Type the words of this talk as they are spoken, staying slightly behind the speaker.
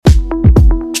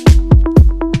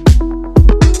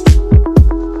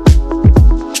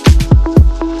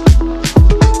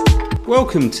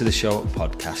Welcome to the Show Up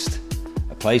podcast,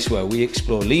 a place where we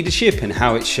explore leadership and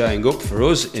how it's showing up for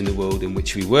us in the world in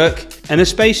which we work, and a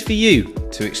space for you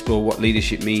to explore what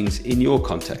leadership means in your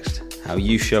context, how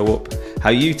you show up, how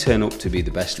you turn up to be the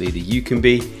best leader you can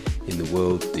be in the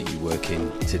world that you work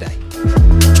in today.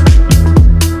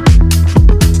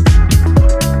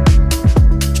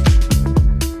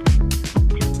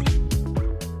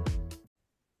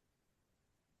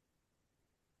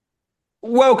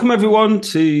 Welcome everyone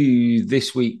to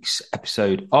this week's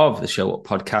episode of the Show Up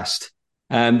podcast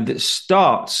that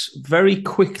starts very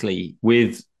quickly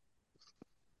with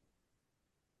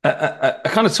a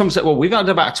kind of concept. Well, we've had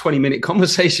about a 20-minute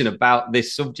conversation about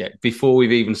this subject before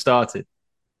we've even started.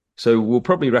 So we'll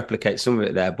probably replicate some of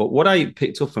it there. But what I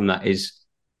picked up from that is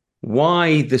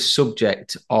why the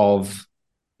subject of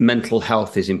mental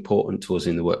health is important to us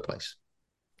in the workplace.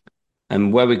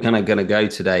 And where we're going to go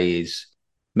today is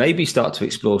maybe start to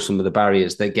explore some of the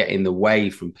barriers that get in the way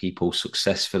from people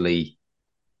successfully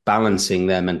balancing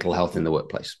their mental health in the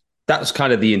workplace. That's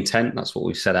kind of the intent. That's what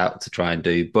we've set out to try and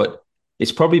do. But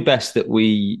it's probably best that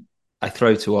I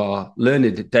throw to our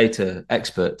learned data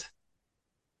expert,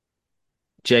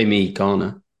 Jamie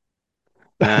Garner,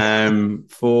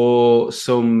 for just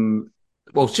some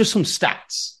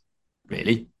stats,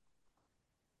 really,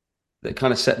 that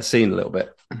kind of set the scene a little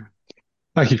bit.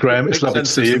 Thank you, Graham. It's lovely to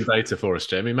see you. Some data for us,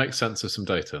 Jamie. Make sense of some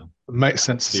data. Make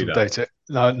sense of some data.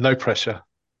 No pressure.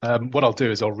 What I'll do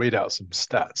is I'll read out some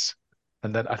stats,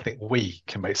 and then I think we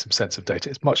can make some sense of data.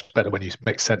 It's much better when you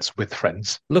make sense with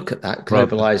friends. Look at that,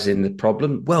 globalizing the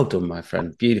problem. Well done, my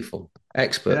friend. Beautiful.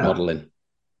 Expert modeling.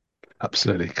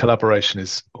 Absolutely. Collaboration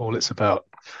is all it's about.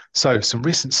 So some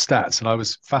recent stats, and I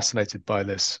was fascinated by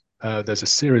this. There's a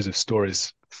series of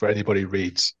stories for anybody who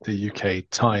reads the UK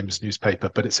Times newspaper,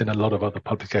 but it's in a lot of other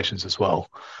publications as well,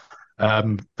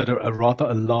 that are a rather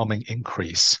alarming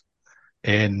increase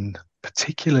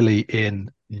particularly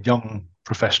in young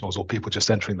professionals or people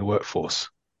just entering the workforce.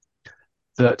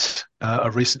 That a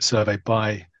recent survey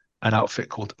by an outfit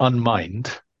called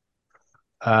Unmind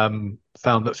found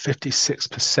that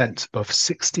 56% of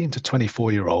 16 to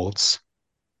 24-year-olds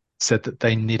said that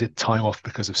they needed time off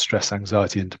because of stress,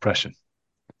 anxiety, and depression.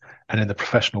 And in the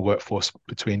professional workforce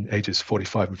between ages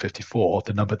 45 and 54,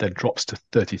 the number then drops to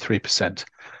 33%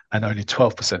 and only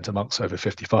 12% amongst over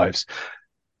 55s.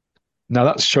 Now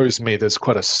that shows me there's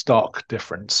quite a stark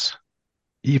difference,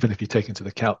 even if you take into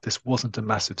account this wasn't a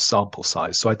massive sample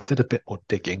size. So I did a bit more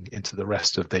digging into the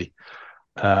rest of the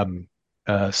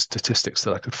statistics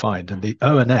that I could find. And the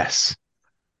ONS,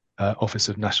 Office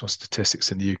of National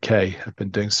Statistics in the UK, have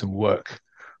been doing some work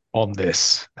on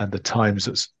this, and the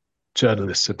Times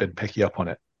journalists have been picking up on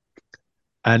it.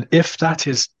 And if that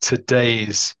is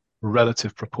today's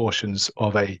relative proportions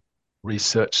of a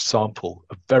research sample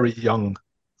of very young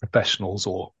professionals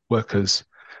or workers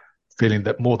feeling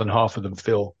that more than half of them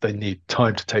feel they need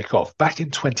time to take off, back in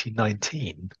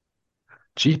 2019,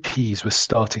 GPs were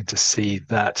starting to see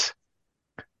that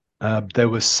there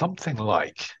was something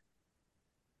like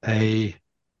I'm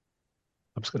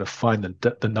just going to find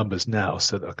the numbers now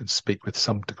so that I can speak with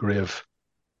some degree of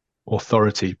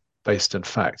authority based on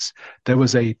facts. There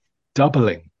was a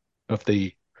doubling of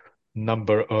the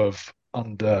number of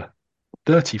under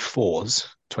 34s,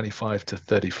 25 to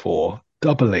 34,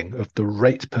 doubling of the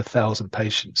rate per thousand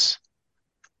patients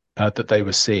that they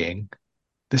were seeing.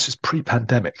 This is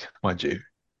pre-pandemic, mind you,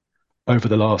 over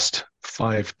the last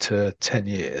 5 to 10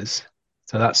 years.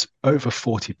 So that's over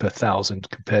 40 per thousand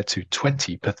compared to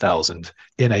 20 per thousand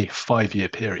in a 5-year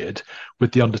period,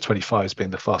 with the under 25s being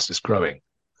the fastest growing.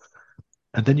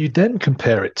 And then you then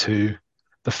compare it to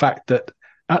the fact that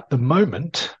at the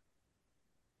moment,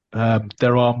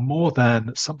 there are more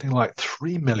than something like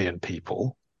 3 million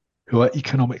people who are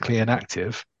economically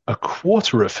inactive, a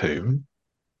quarter of whom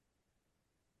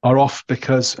are off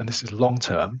because, and this is long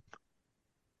term,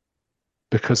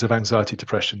 because of anxiety,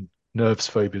 depression, nerves,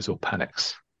 phobias, or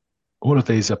panics. All of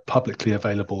these are publicly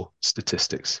available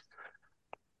statistics.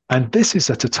 And this is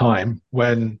at a time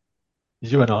when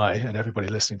you and I and everybody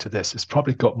listening to this has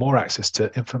probably got more access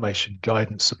to information,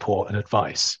 guidance, support, and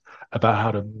advice about how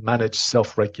to manage,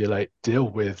 self-regulate, deal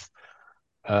with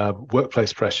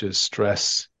workplace pressures,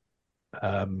 stress,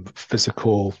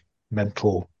 physical,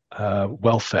 mental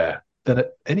welfare than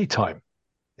at any time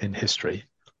in history,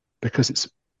 because it's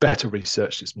better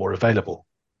researched, it's more available.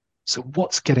 So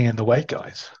what's getting in the way,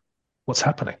 guys? What's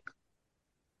happening?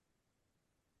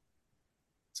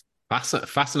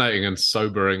 Fascinating and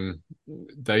sobering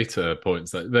data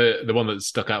points. The one that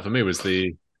stuck out for me was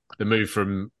the move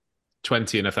from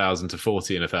 20 in 1,000 to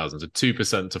 40 in 1,000, so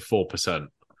 2% to 4%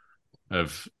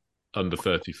 of under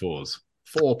 34s.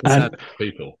 4% of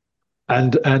people.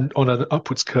 And on an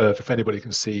upwards curve, if anybody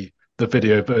can see the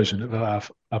video version of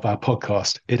our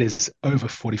podcast, it is over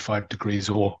 45 degrees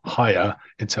or higher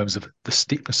in terms of the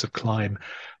steepness of climb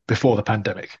before the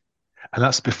pandemic. And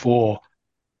that's before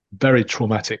very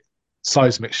traumatic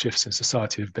seismic shifts in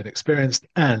society have been experienced,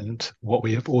 and what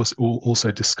we have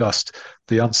also discussed,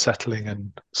 the unsettling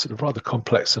and sort of rather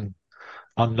complex and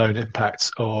unknown impacts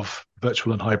of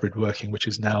virtual and hybrid working, which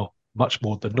is now much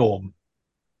more the norm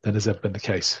than has ever been the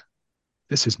case.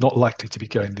 This is not likely to be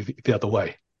going the other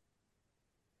way.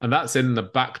 And that's in the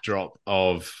backdrop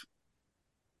of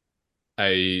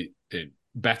a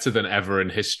better than ever in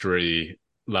history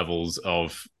levels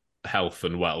of health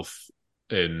and wealth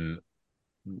in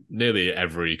nearly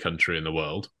every country in the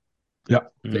world. Yeah,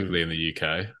 particularly in the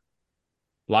UK.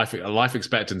 Life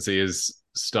expectancy is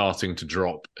starting to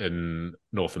drop in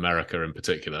North America in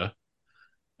particular.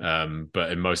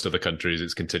 But in most other countries,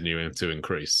 it's continuing to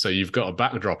increase. So you've got a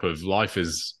backdrop of life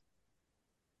is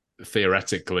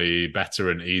theoretically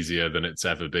better and easier than it's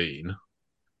ever been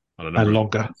on a number and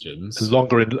of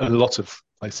longer in a lot of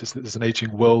places. There's an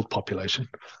aging world population.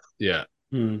 Yeah.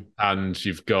 And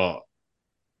you've got,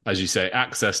 as you say,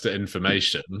 access to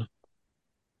information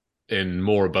in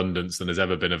more abundance than has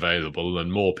ever been available,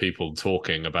 and more people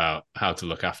talking about how to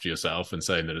look after yourself and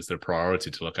saying that it's their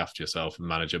priority to look after yourself and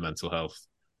manage your mental health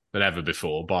than ever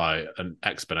before by an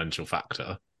exponential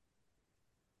factor.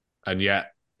 And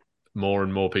yet more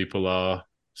and more people are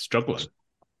struggling.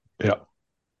 Yeah.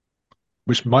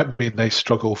 Which might mean they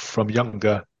struggle from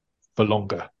younger for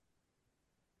longer.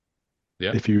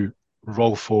 Yeah. If you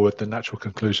roll forward the natural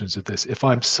conclusions of this, if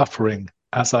I'm suffering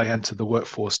as I enter the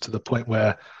workforce to the point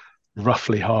where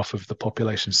roughly half of the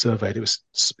population surveyed, it was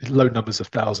low numbers of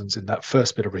thousands in that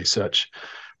first bit of research,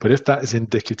 but if that is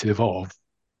indicative of,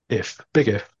 if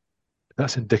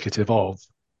that's indicative of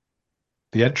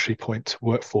the entry point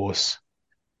workforce,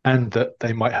 and that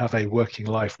they might have a working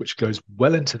life which goes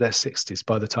well into their 60s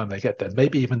by the time they get there,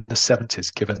 maybe even the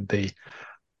 70s, given the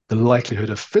likelihood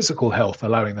of physical health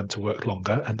allowing them to work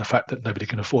longer, and the fact that nobody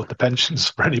can afford the pensions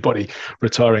for anybody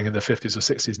retiring in their 50s or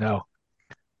 60s now,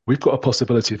 we've got a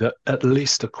possibility that at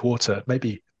least a quarter,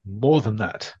 maybe more than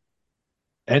that,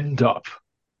 end up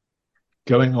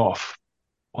going off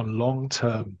on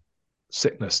long-term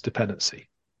sickness dependency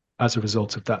as a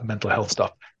result of that mental health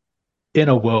stuff, in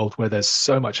a world where there's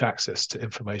so much access to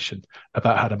information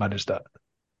about how to manage that.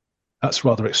 That's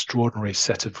rather extraordinary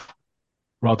set of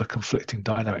rather conflicting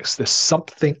dynamics. There's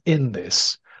something in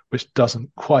this which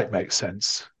doesn't quite make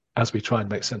sense as we try and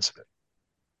make sense of it.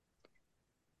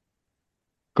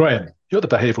 Graham, you're the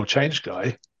behavioural change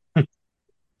guy.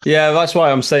 Yeah, that's why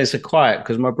I'm staying so quiet,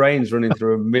 because my brain's running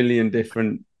through a million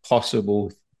different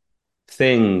possible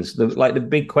things. The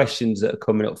big questions that are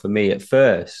coming up for me at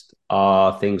first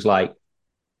are things like,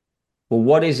 well,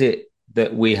 what is it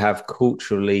that we have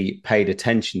culturally paid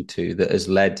attention to that has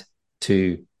led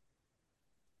to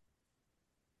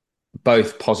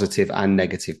both positive and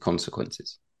negative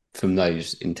consequences from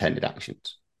those intended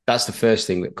actions? That's the first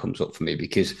thing that comes up for me,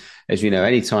 because, as you know,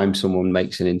 anytime someone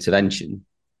makes an intervention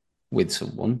with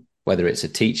someone, whether it's a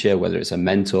teacher, whether it's a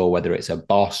mentor, whether it's a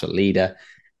boss, a leader,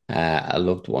 a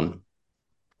loved one,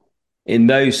 in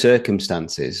those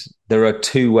circumstances, there are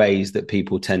two ways that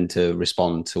people tend to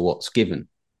respond to what's given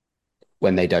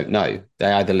when they don't know.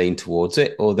 They either lean towards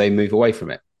it or they move away from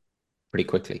it pretty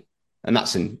quickly. And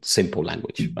that's in simple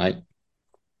language, right?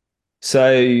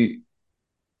 So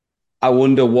I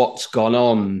wonder what's gone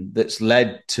on that's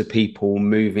led to people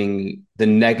moving the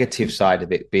negative side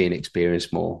of it being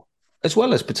experienced more, as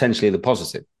well as potentially the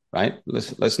positive, right?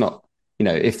 Let's not,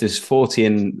 if there's 40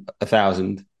 in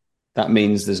 1,000, that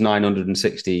means there's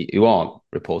 960 who aren't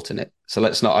reporting it. So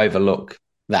let's not overlook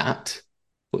that.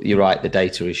 But you're right, the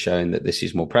data is showing that this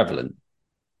is more prevalent.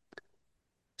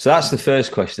 So that's the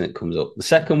first question that comes up. The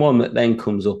second one that then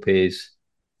comes up is,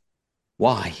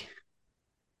 why?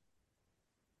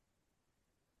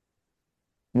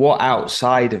 What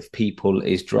outside of people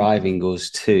is driving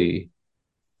us to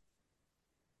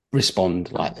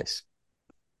respond like this?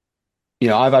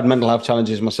 I've had mental health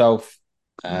challenges myself.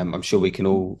 I'm sure we can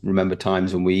all remember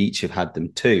times when we each have had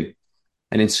them too.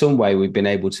 And in some way, we've been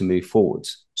able to move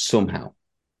forwards somehow.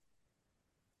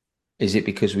 Is it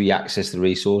because we access the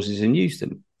resources and use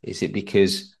them? Is it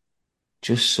because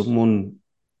just someone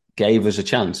gave us a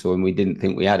chance when we didn't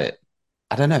think we had it?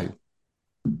 I don't know.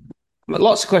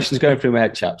 Lots of questions going through my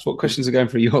head, chaps. What questions are going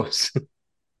through yours?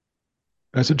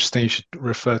 It's interesting you should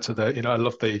refer to I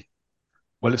love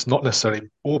well, it's not necessarily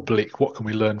all bleak. What can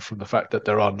we learn from the fact that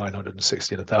there are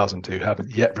 960 in 1,000 who haven't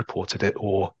yet reported it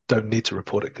or don't need to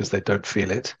report it because they don't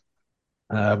feel it?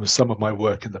 Some of my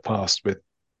work in the past with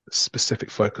specific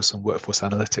focus on workforce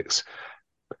analytics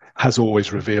has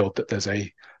always revealed that there's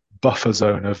a buffer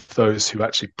zone of those who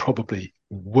actually probably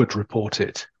would report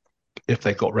it if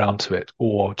they got round to it,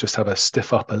 or just have a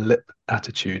stiff upper lip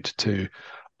attitude to,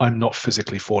 I'm not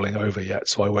physically falling over yet,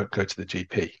 so I won't go to the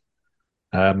GP.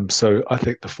 So I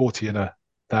think the 40 in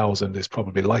 1,000 is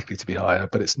probably likely to be higher,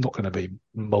 but it's not going to be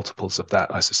multiples of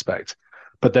that, I suspect.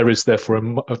 But there is therefore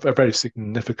a very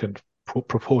significant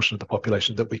proportion of the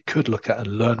population that we could look at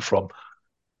and learn from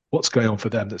what's going on for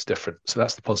them that's different. So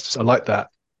that's the positives. I like that.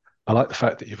 I like the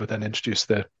fact that you've then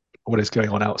introduced what is going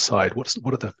on outside. What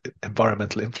are the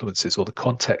environmental influences or the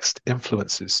context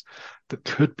influences that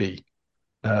could be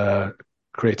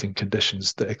creating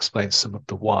conditions that explain some of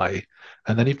the why.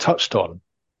 And then you've touched on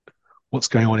what's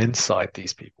going on inside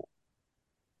these people,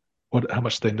 how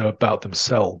much they know about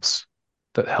themselves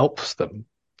that helps them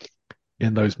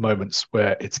in those moments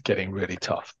where it's getting really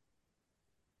tough,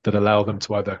 that allow them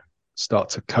to either start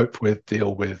to cope with,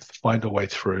 deal with, find a way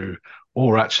through,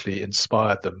 or actually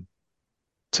inspire them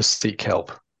to seek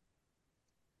help.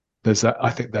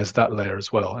 I think there's that layer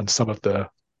as well. And some of the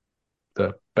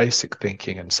basic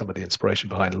thinking and some of the inspiration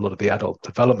behind a lot of the adult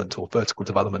development or vertical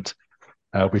development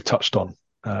we've touched on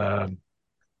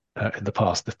in the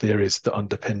past, the theories that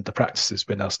underpin the practices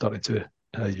we're now starting to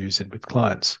use with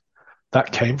clients.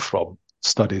 That came from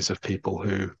studies of people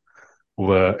who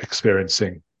were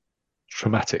experiencing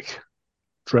dramatic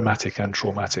and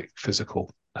traumatic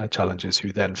physical challenges,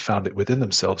 who then found it within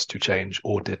themselves to change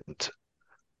or didn't.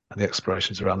 And the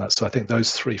explorations around that. So I think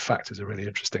those three factors are really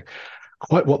interesting.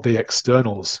 Quite what the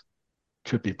externals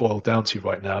could be boiled down to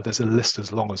right now, there's a list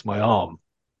as long as my arm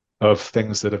of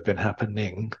things that have been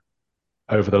happening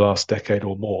over the last decade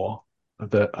or more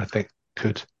that I think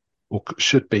could or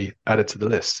should be added to the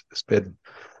list. It's been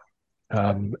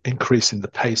increasing the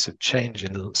pace of change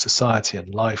in society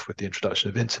and life with the introduction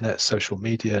of internet, social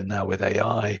media, and now with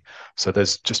AI. So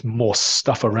there's just more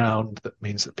stuff around that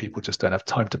means that people just don't have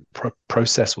time to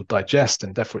process or digest,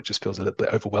 and therefore it just feels a little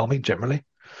bit overwhelming generally.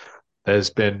 There's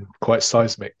been quite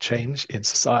seismic change in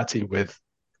society with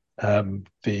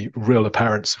the real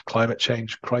appearance of climate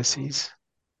change crises.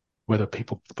 Whether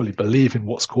people fully believe in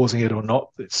what's causing it or not,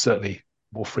 it's certainly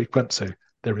more frequent. So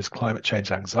there is climate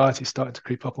change anxiety starting to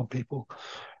creep up on people.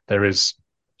 There is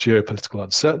geopolitical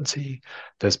uncertainty.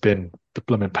 There's been the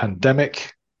blooming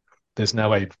pandemic. There's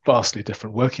now a vastly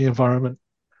different working environment.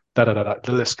 The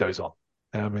list goes on.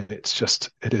 I mean,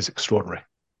 it is extraordinary.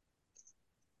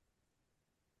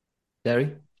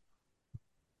 Derry?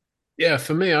 Yeah,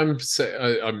 for me, I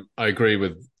agree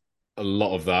with a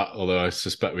lot of that, although I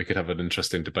suspect we could have an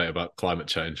interesting debate about climate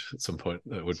change at some point.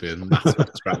 That would be a massive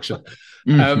distraction.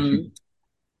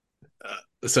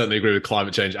 I certainly agree with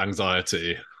climate change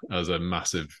anxiety as a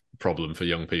massive problem for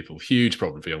young people, huge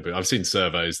problem for young people. I've seen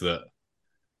surveys that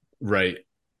rate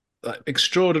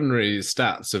extraordinary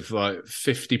stats of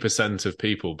 50% of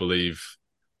people believe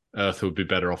Earth would be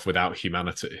better off without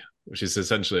humanity, which is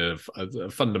essentially a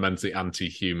fundamentally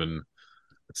anti-human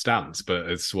stance, but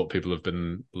it's what people have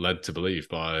been led to believe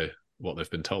by what they've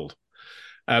been told.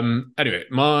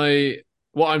 Anyway,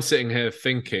 what I'm sitting here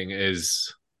thinking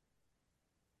is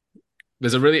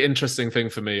there's a really interesting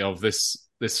thing for me of this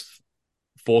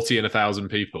 40 in 1,000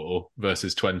 people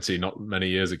versus 20 not many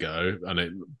years ago, and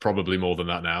it probably more than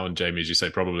that now. And Jamie, as you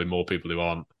say, probably more people who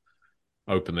aren't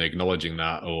openly acknowledging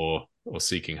that or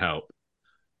seeking help.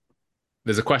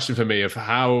 There's a question for me of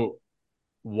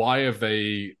why have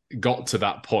they got to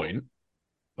that point?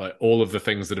 Like all of the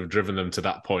things that have driven them to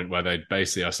that point where they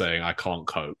basically are saying, I can't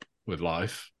cope with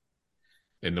life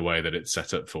in the way that it's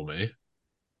set up for me.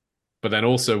 But then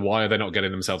also, why are they not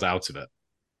getting themselves out of it?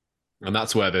 And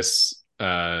that's where this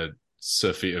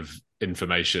surfeit of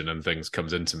information and things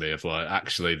comes into me of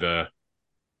actually the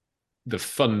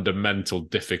fundamental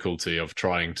difficulty of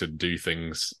trying to do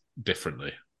things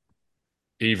differently,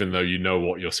 even though you know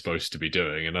what you're supposed to be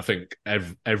doing. And I think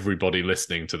everybody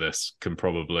listening to this can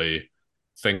probably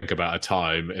think about a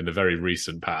time in the very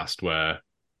recent past where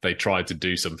they tried to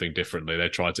do something differently. They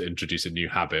tried to introduce a new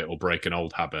habit or break an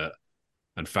old habit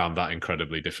and found that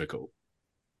incredibly difficult.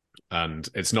 And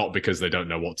it's not because they don't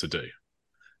know what to do.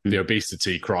 The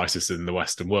obesity crisis in the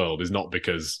Western world is not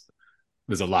because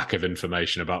there's a lack of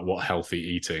information about what healthy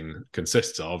eating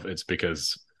consists of. It's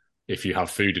because if you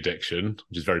have food addiction,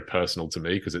 which is very personal to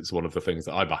me because it's one of the things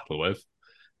that I battle with,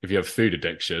 if you have food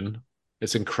addiction,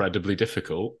 it's incredibly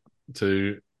difficult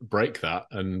to break that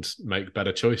and make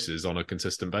better choices on a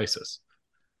consistent basis.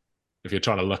 If you're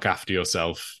trying to look after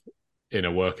yourself in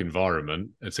a work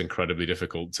environment, it's incredibly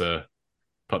difficult to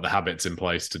put the habits in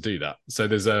place to do that. So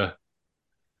there's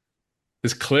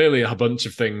there's clearly a bunch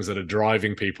of things that are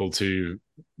driving people to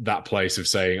that place of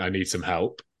saying, I need some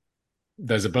help.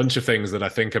 There's a bunch of things that I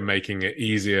think are making it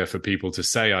easier for people to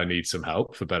say, I need some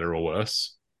help, for better or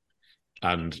worse.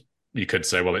 And you could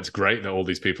say, well, it's great that all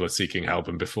these people are seeking help,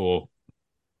 and before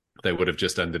they would have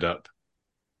just ended up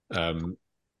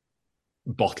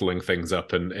bottling things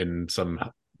up in some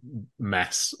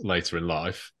mess later in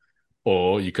life.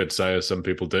 Or you could say, as some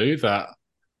people do, that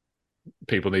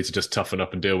people need to just toughen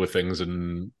up and deal with things.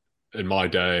 And in my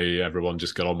day, everyone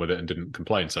just got on with it and didn't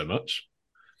complain so much.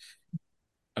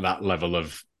 And that level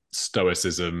of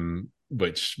stoicism,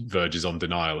 which verges on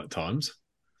denial at times.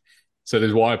 So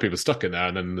there's why people stuck in there.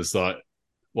 And then there's like,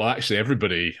 well, actually,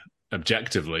 everybody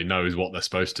objectively knows what they're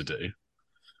supposed to do.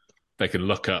 They can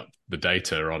look up the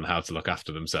data on how to look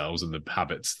after themselves and the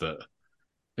habits that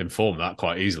inform that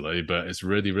quite easily, but it's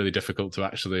really, really difficult to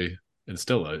actually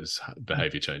instill those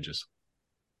behavior changes.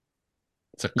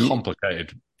 It's a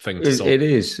complicated thing to solve. It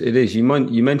is. You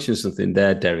mentioned something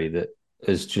there, Derry, that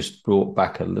has just brought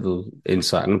back a little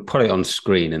insight. I'm going to put it on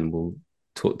screen and we'll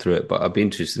talk through it, but I'd be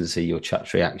interested to see your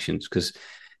chat's reactions, because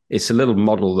it's a little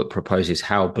model that proposes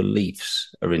how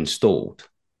beliefs are installed.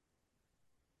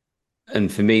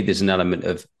 And for me, there's an element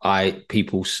of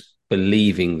people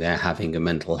believing they're having a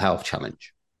mental health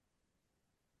challenge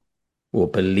or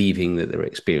believing that they're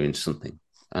experiencing something.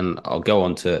 And I'll go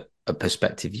on to a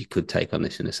perspective you could take on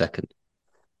this in a second.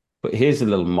 But here's a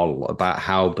little model about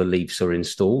how beliefs are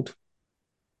installed.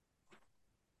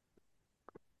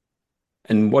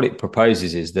 And what it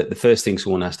proposes is that the first thing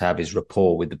someone has to have is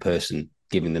rapport with the person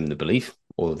giving them the belief,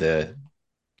 or the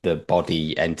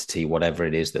body entity, whatever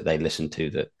it is that they listen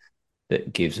to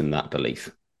that gives them that belief.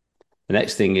 The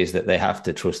next thing is that they have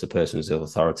to trust the person's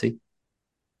authority.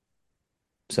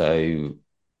 So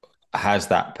has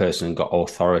that person got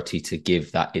authority to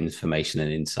give that information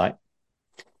and insight?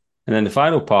 And then the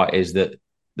final part is that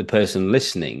the person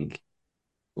listening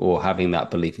or having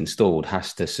that belief installed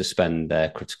has to suspend their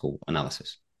critical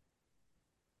analysis.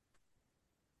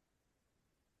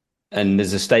 And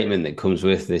there's a statement that comes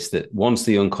with this, that once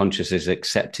the unconscious has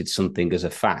accepted something as a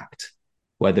fact,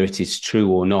 whether it is true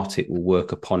or not, it will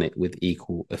work upon it with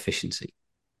equal efficiency.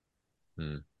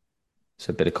 So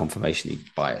a bit of confirmation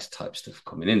bias type stuff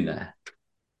coming in there.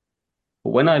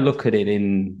 But when I look at it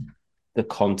in the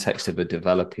context of a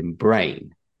developing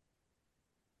brain,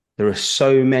 there are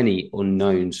so many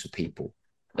unknowns for people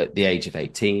at the age of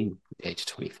 18, the age of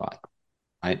 25,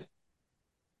 right?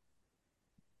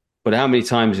 But how many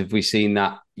times have we seen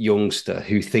that youngster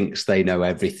who thinks they know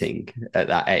everything at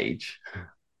that age?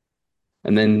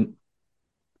 And then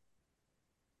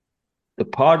the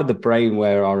part of the brain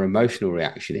where our emotional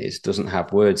reaction is doesn't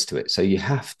have words to it. So you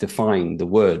have to find the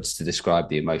words to describe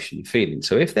the emotion you're feeling.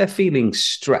 So if they're feeling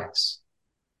stress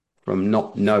from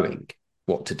not knowing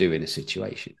what to do in a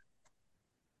situation,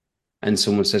 and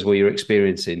someone says, well, you're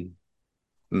experiencing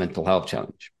a mental health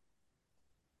challenge,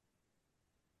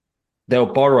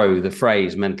 they'll borrow the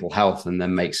phrase mental health and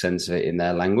then make sense of it in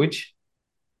their language.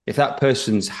 If that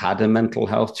person's had a mental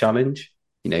health challenge,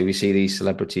 we see these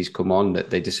celebrities come on that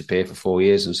they disappear for 4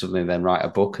 years and suddenly then write a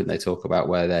book and they talk about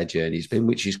where their journey's been,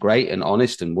 which is great and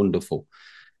honest and wonderful.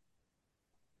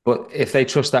 But if they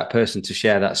trust that person to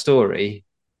share that story,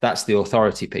 that's the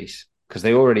authority piece, because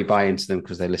they already buy into them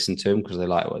because they listen to them, because they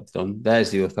like what they've done. There's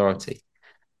the authority.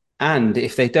 And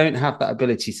if they don't have that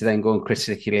ability to then go and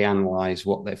critically analyze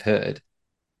what they've heard,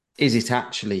 is it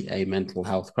actually a mental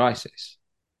health crisis?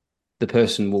 The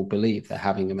person will believe they're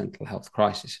having a mental health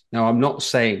crisis. Now, I'm not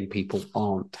saying people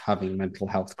aren't having mental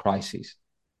health crises.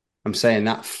 I'm saying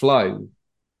that flow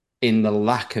in the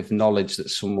lack of knowledge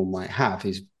that someone might have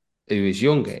who is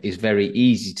younger is very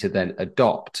easy to then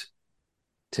adopt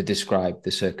to describe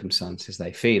the circumstances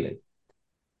they feel in.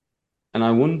 And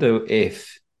I wonder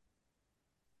if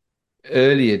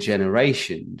earlier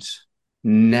generations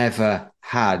never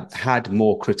had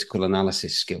more critical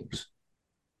analysis skills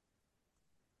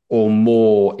or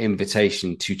more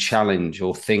invitation to challenge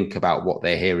or think about what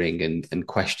they're hearing and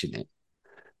question it.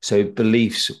 So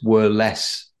beliefs were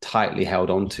less tightly held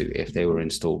onto if they were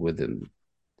installed with them.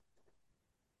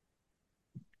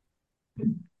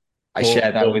 I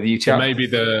share that with you, Chuck. Maybe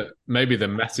the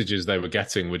messages they were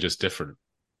getting were just different.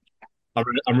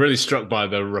 I'm really struck by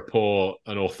the rapport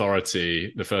and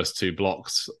authority, the first two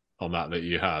blocks on that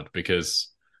you had, because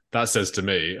that says to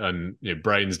me, and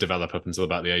brains develop up until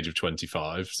about the age of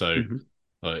 25. So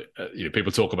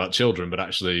people talk about children, but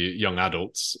actually young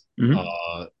adults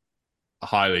are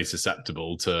highly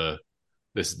susceptible to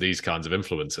these kinds of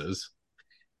influences.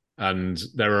 And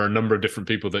there are a number of different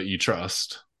people that you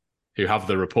trust who have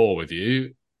the rapport with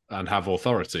you and have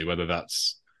authority, whether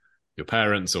that's your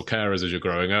parents or carers as you're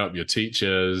growing up, your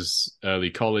teachers, early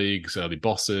colleagues, early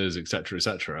bosses, etc.,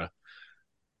 etc.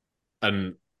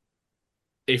 And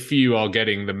if you are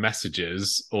getting the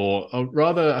messages, or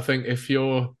rather, I think if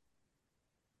you're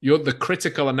the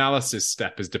critical analysis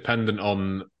step is dependent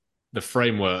on the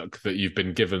framework that you've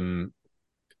been given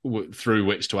through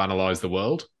which to analyze the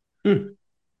world.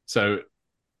 So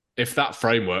if that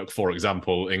framework, for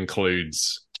example,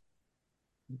 includes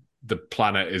the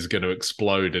planet is going to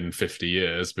explode in 50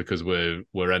 years because we're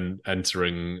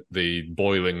entering the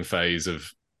boiling phase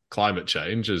of climate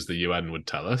change, as the UN would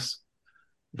tell us,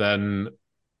 then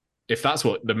if that's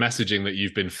what the messaging that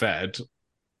you've been fed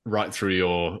right through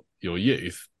your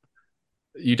youth,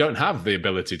 you don't have the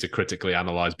ability to critically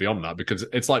analyze beyond that, because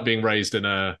it's like being raised in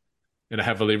a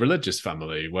heavily religious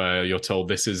family where you're told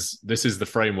this is the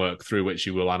framework through which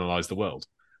you will analyze the world,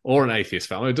 or an atheist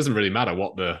family. It doesn't really matter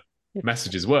what the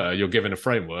messages were. You're given a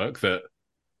framework that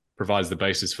provides the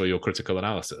basis for your critical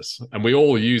analysis, and we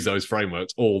all use those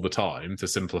frameworks all the time to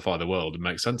simplify the world and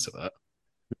make sense of it.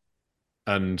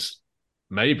 And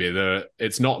maybe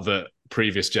it's not that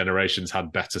previous generations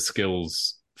had better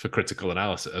skills for critical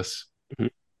analysis.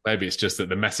 Maybe it's just that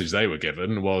the message they were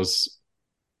given was,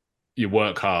 you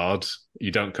work hard,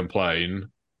 you don't complain,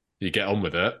 you get on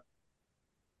with it,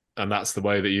 and that's the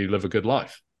way that you live a good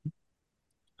life.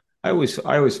 I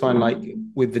always find, like,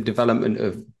 with the development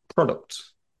of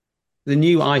products, the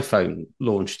new iPhone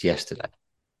launched yesterday.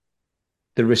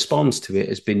 The response to it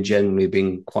has been generally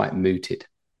been quite mooted.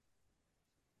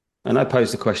 And I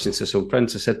posed the question to some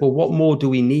friends. I said, well, what more do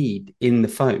we need in the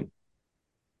phone?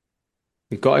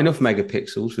 We've got enough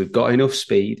megapixels, we've got enough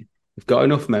speed, we've got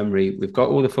enough memory, we've got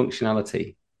all the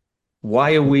functionality.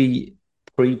 Why are we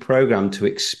pre-programmed to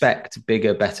expect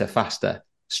bigger, better, faster,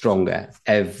 stronger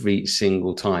every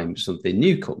single time something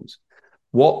new comes?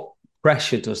 What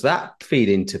pressure does that feed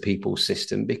into people's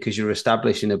system? Because you're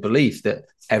establishing a belief that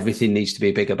everything needs to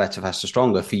be bigger, better, faster,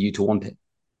 stronger for you to want it.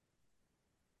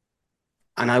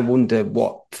 And I wonder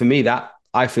for me, that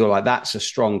I feel like that's a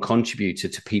strong contributor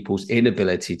to people's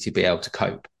inability to be able to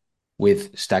cope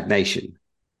with stagnation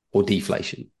or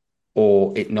deflation,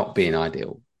 or it not being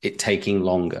ideal, it taking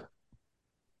longer.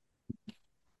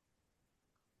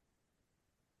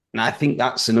 And I think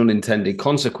that's an unintended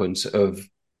consequence of,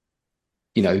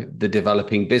 the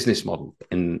developing business model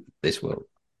in this world.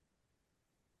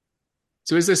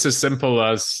 So is this as simple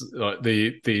as like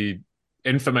the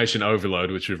information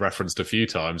overload, which we've referenced a few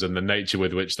times, and the nature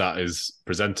with which that is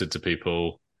presented to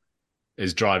people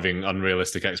is driving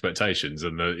unrealistic expectations,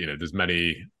 and there's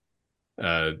many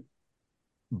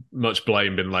much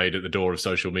blame been laid at the door of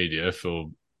social media for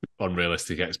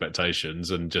unrealistic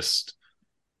expectations, and just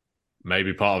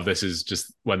maybe part of this is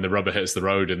just when the rubber hits the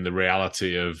road in the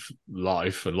reality of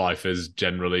life, and life is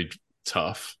generally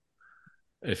tough.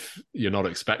 If you're not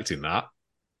expecting that,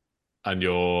 and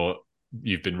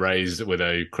you've been raised with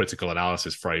a critical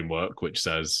analysis framework which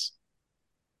says,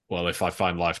 well, if I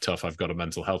find life tough, I've got a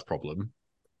mental health problem,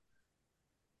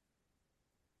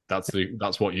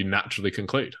 that's what you naturally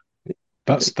conclude.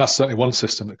 That's certainly one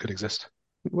system that could exist.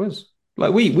 It was.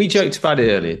 Like we joked about it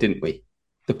earlier, didn't we?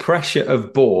 The pressure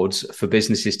of boards for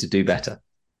businesses to do better.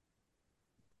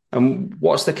 And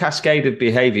what's the cascade of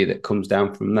behavior that comes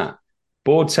down from that?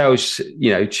 Board tells,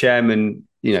 chairman,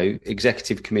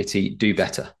 executive committee, do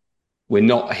better. We're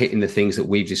not hitting the things that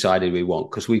we've decided we want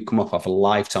because we've come off of a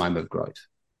lifetime of growth.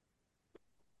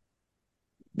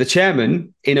 The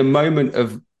chairman, in a moment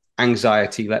of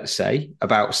anxiety, let's say,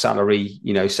 about salary,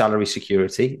 salary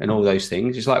security and all those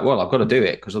things, is like, well, I've got to do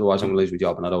it because otherwise I'm going to lose my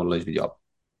job, and I don't want to lose my job.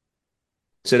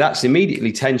 So that's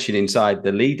immediately tension inside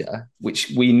the leader,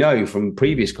 which we know from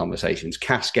previous conversations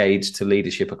cascades to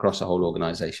leadership across the whole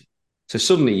organization. So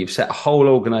suddenly you've set a whole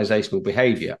organizational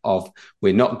behavior of,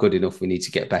 we're not good enough, we need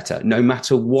to get better, no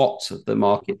matter what the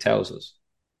market tells us.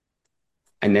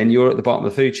 And then you're at the bottom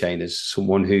of the food chain as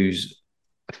someone who's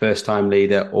a first-time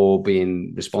leader or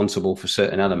being responsible for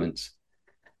certain elements.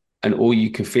 And all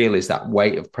you can feel is that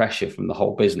weight of pressure from the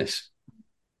whole business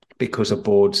because a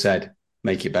board said,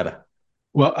 make it better.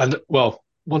 Well,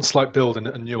 one slight build and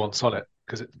a nuance on it,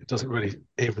 because it doesn't really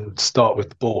even start with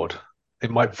the board.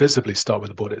 It might visibly start with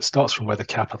the board. It starts from where the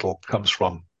capital comes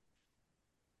from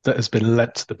that has been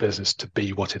lent to the business to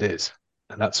be what it is.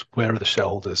 And that's, where are the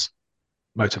shareholders'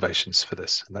 motivations for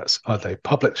this? And that's, are they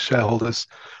public shareholders?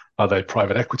 Are they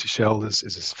private equity shareholders?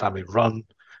 Is this family run?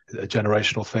 Is it a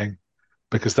generational thing?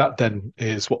 Because that then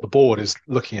is what the board is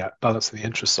looking at, balancing the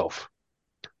interests of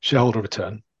shareholder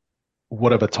return,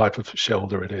 whatever type of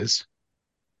shareholder it is,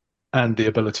 and the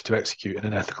ability to execute in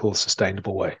an ethical,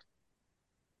 sustainable way,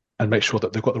 and make sure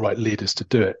that they've got the right leaders to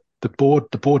do it. the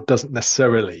board doesn't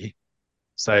necessarily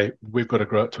say we've got to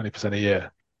grow at 20% a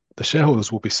year. The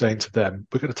shareholders will be saying to them,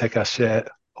 we're going to take our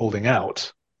shareholding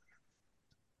out,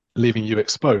 leaving you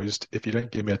exposed if you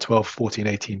don't give me a 12, 14,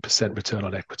 18% return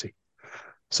on equity.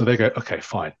 So they go, okay,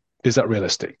 fine. Is that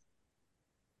realistic?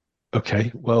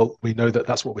 Okay, well, we know that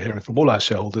that's what we're hearing from all our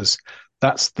shareholders.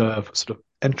 That's the sort of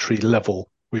entry level.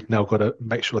 We've now got to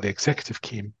make sure the executive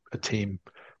team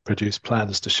produce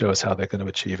plans to show us how they're going to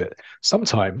achieve it.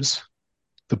 Sometimes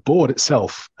the board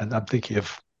itself, and I'm thinking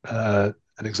of an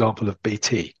example of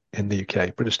BT in the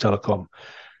UK, British Telecom,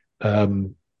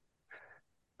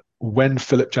 when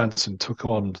Philip Jansen took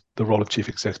on the role of chief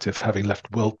executive, having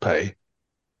left WorldPay,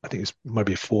 I think it's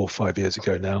maybe 4 or 5 years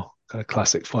ago now, kind of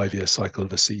classic 5-year cycle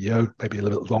of a CEO, maybe a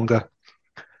little bit longer.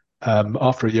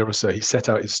 After a year or so, he set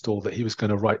out his stall that he was going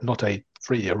to write not a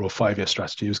 3-year or 5-year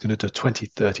strategy, he was going to do a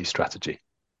 2030 strategy.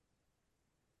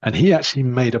 And he actually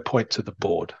made a point to the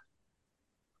board.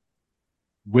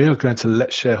 We're going to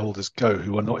let shareholders go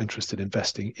who are not interested in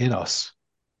investing in us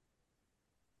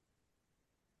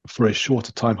for a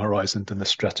shorter time horizon than the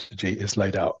strategy is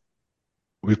laid out.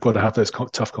 We've got to have those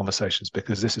tough conversations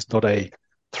because this is not a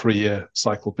 3-year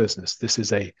cycle business. This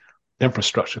is a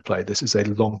infrastructure play. This is a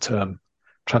long-term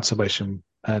transformation,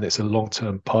 and it's a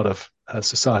long-term part of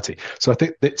society. So I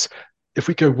think that's, if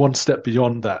we go one step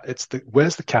beyond that, it's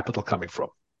where's the capital coming from?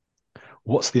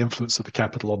 What's the influence of the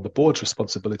capital on the board's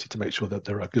responsibility to make sure that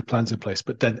there are good plans in place?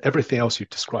 But then everything else you've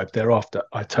described thereafter,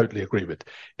 I totally agree with.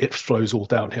 It flows all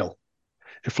downhill.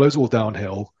 It flows all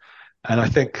downhill. And I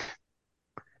think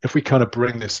if we kind of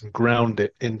bring this and ground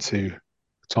it into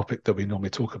the topic that we normally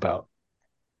talk about,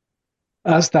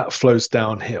 as that flows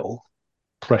downhill,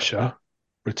 pressure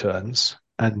returns,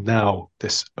 and now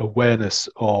this awareness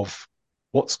of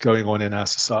what's going on in our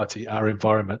society, our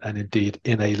environment, and indeed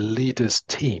in a leader's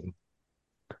team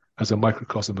as a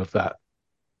microcosm of that.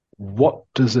 What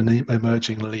does an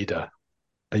emerging leader,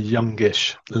 a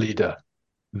youngish leader,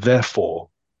 therefore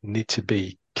need to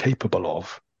be capable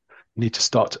of, need to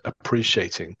start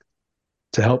appreciating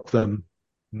to help them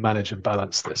manage and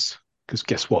balance this? Because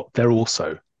guess what? They're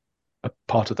also a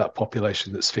part of that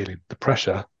population that's feeling the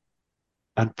pressure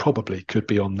and probably could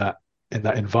be on that, in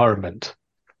that environment,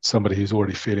 somebody who's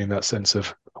already feeling that sense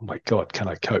of, oh my God, can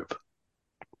I cope?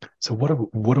 So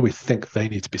what do we think they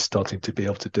need to be starting to be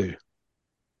able to do?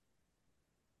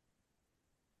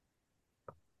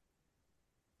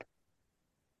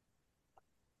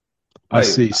 I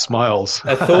see smiles.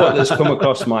 A thought that's come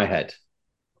across my head.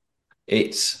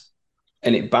 It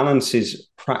balances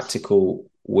practical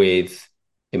with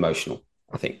emotional,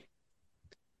 I think.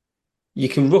 You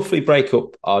can roughly break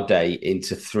up our day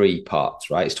into 3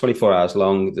 parts, right? It's 24 hours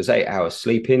long. There's 8 hours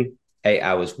sleeping, 8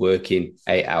 hours working,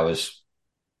 8 hours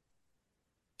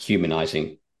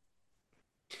humanizing.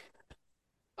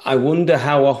 I wonder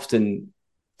how often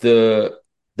the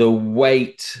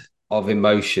weight of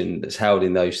emotion that's held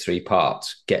in those 3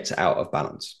 parts gets out of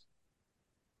balance.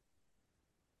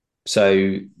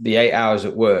 So the 8 hours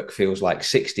at work feels like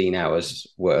 16 hours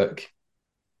work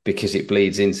because it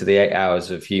bleeds into the 8 hours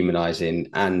of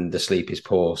humanizing, and the sleep is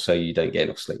poor, so you don't get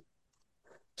enough sleep.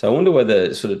 So I wonder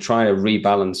whether sort of trying to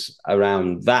rebalance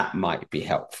around that might be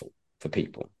helpful for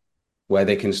people, where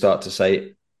they can start to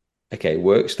say, okay,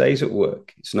 work stays at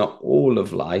work. It's not all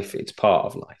of life, it's part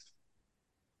of life.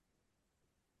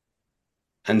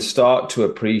 And start to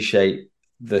appreciate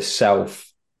the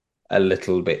self a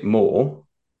little bit more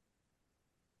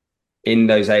in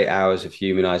those 8 hours of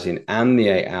humanizing and the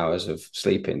 8 hours of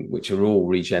sleeping, which are all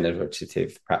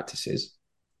regenerative practices.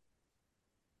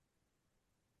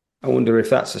 I wonder if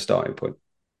that's a starting point.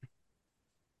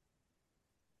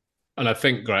 And I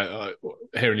think, Greg,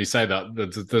 hearing you say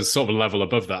that, there's sort of a level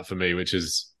above that for me, which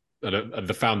is at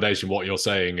the foundation. What you're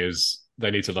saying is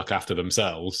they need to look after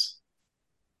themselves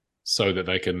so that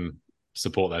they can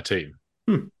support their team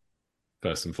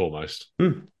first and foremost.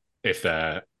 If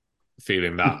they're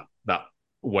feeling that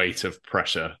weight of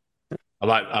pressure, I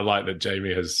like that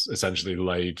Jamie has essentially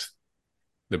laid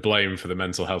the blame for the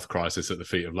mental health crisis at the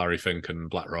feet of Larry Fink and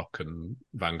BlackRock and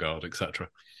Vanguard, etc.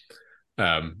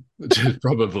 Which is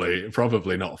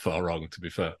probably not far wrong, to be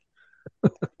fair.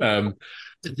 And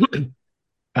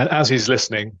as he's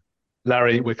listening,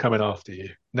 Larry, we're coming after you.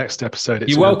 Next episode,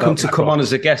 you're welcome to come on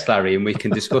as a guest, Larry, and we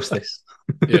can discuss this.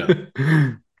 Yeah.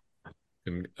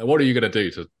 And what are you going to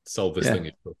do to solve this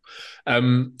thing?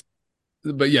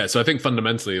 But yeah, so I think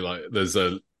fundamentally, like, there's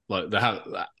they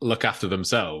look after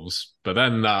themselves, but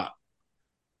then that,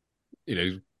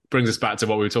 brings us back to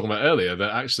what we were talking about earlier,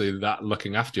 that actually that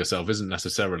looking after yourself isn't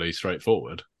necessarily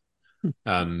straightforward.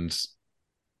 And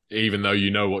even though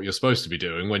you know what you're supposed to be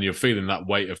doing, when you're feeling that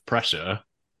weight of pressure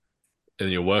in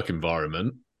your work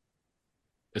environment,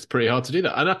 it's pretty hard to do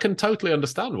that. And I can totally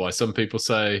understand why some people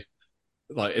say,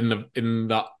 like, in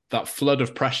that flood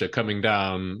of pressure coming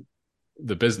down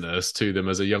the business to them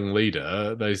as a young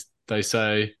leader, they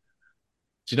say,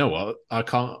 do you know what?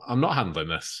 I'm not handling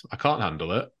this. I can't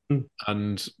handle it.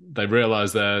 And they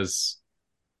realize there's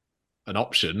an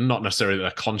option, not necessarily that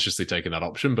they're consciously taking that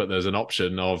option, but there's an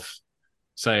option of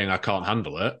saying I can't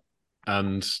handle it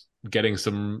and getting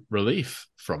some relief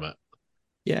from it.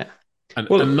 Yeah. And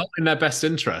not in their best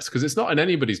interest, because it's not in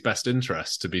anybody's best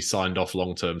interest to be signed off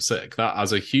long-term sick. That,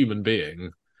 as a human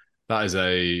being, that is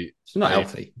it's not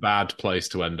healthy, bad place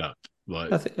to end up.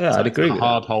 Like, I'd agree with a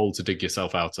hard hole to dig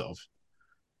yourself out of.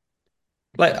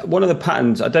 Like, one of the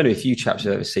patterns, I don't know if you chaps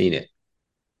have ever seen it.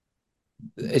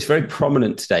 It's very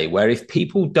prominent today, where if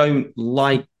people don't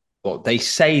like, or they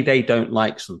say they don't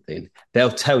like something, they'll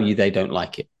tell you they don't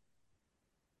like it.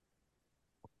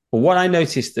 But what I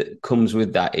noticed that comes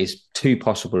with that is two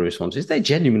possible responses. They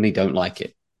genuinely don't like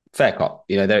it. Fair cop.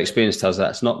 Their experience tells them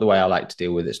that's not the way I like to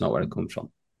deal with it. It's not where it comes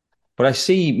from. But I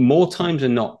see more times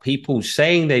than not people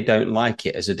saying they don't like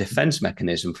it as a defense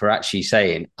mechanism for actually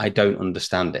saying, I don't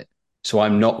understand it. So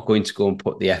I'm not going to go and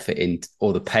put the effort in,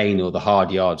 or the pain or the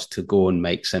hard yards to go and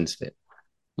make sense of it.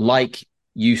 Like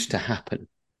used to happen.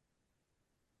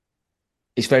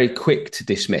 It's very quick to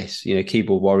dismiss.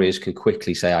 Keyboard warriors can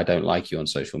quickly say, I don't like you on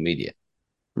social media,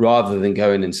 rather than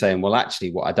going and saying, well,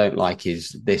 actually, what I don't like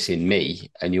is this in me,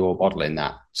 and you're modeling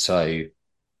that. So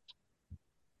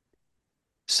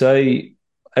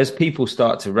as people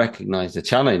start to recognize the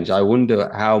challenge, I wonder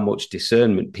how much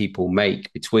discernment people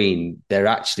make between they're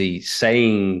actually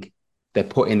saying they're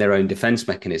putting their own defense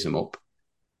mechanism up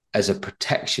as a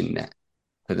protection net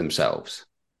for themselves,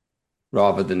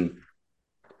 rather than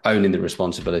owning the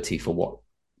responsibility for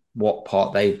what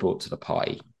part they've brought to the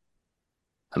party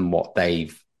and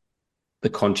the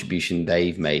contribution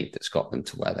they've made that's got them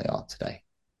to where they are today.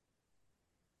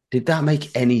 Did that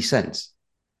make any sense?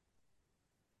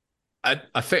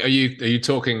 I think, are you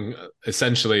talking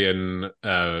essentially in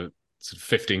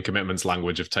 15 commitments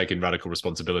language of taking radical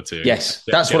responsibility? Yes,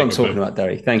 that's what I'm talking about,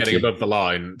 Derry. Thank you. Getting above the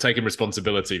line, taking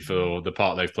responsibility for the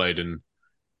part they've played in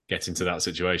getting to that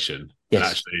situation. Yes.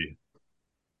 And actually,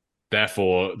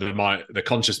 therefore, the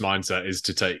conscious mindset is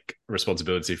to take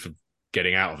responsibility for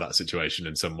getting out of that situation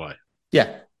in some way.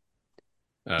 Yeah.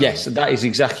 Yes, that is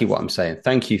exactly what I'm saying.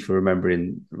 Thank you for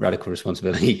remembering radical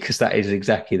responsibility, because that is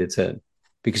exactly the term.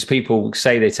 Because people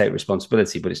say they take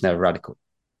responsibility, but it's never radical.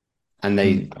 And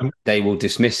they will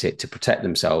dismiss it to protect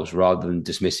themselves, rather than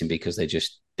dismissing because they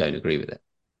just don't agree with it.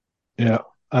 Yeah.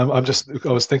 I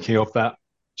was thinking of that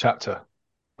chapter,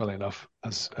 funnily enough,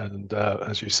 as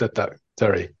you said that,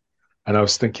 Derry. And I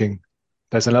was thinking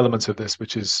there's an element of this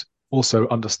which is also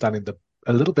understanding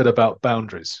a little bit about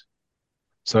boundaries.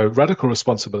 So radical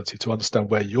responsibility, to understand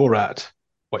where you're at,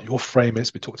 what your frame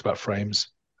is. We talked about frames,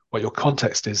 what your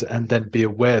context is, and then be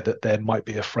aware that there might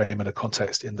be a frame and a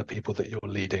context in the people that you're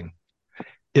leading,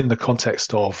 in the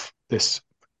context of this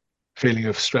feeling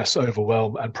of stress,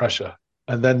 overwhelm, and pressure.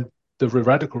 And then the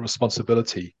radical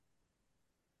responsibility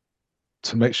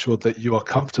to make sure that you are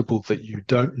comfortable that you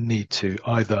don't need to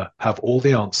either have all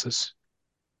the answers,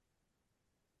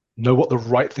 know what the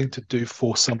right thing to do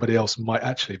for somebody else might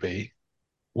actually be,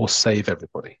 or save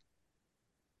everybody.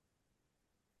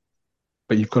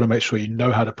 But you've got to make sure you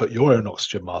know how to put your own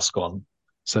oxygen mask on,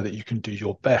 so that you can do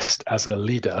your best as a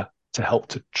leader to help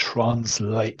to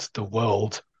translate the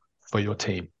world for your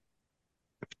team.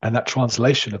 And that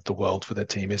translation of the world for their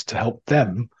team is to help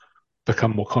them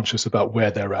become more conscious about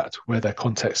where they're at, where their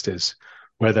context is,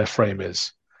 where their frame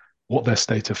is, what their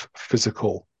state of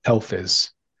physical health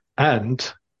is.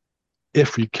 And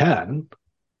if you can,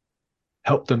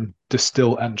 help them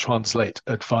distill and translate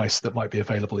advice that might be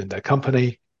available in their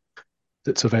company,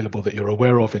 that's available that you're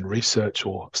aware of in research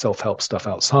or self-help stuff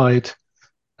outside.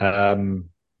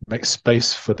 Make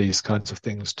space for these kinds of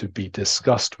things to be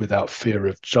discussed without fear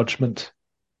of judgment.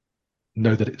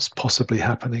 Know that it's possibly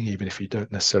happening, even if you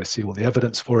don't necessarily see all the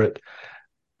evidence for it,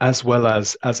 as well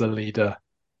as a leader,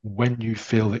 when you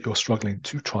feel that you're struggling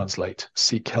to translate,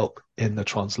 seek help in the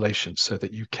translation so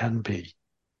that you can be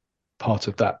part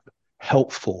of that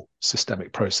helpful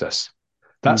systemic process.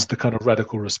 That's the kind of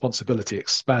radical responsibility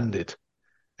expanded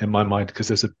in my mind, because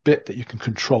there's a bit that you can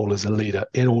control as a leader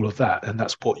in all of that, and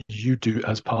that's what you do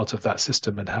as part of that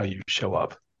system and how you show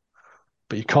up.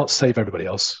 But you can't save everybody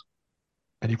else,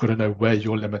 and you've got to know where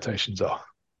your limitations are.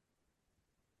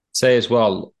 Say as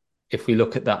well, if we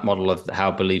look at that model of how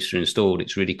beliefs are installed,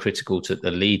 it's really critical to the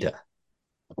leader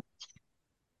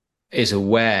is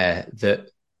aware that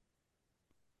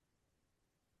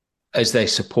as they're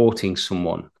supporting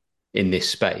someone in this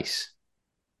space,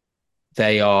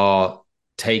 they are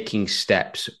taking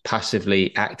steps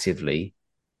passively, actively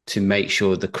to make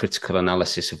sure the critical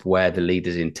analysis of where the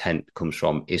leader's intent comes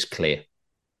from is clear.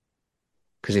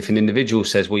 Because if an individual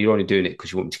says, well, you're only doing it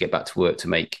because you want me to get back to work to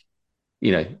make,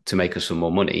 to make us some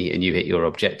more money and you hit your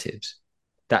objectives,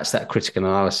 that's that critical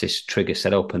analysis trigger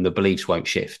set up and the beliefs won't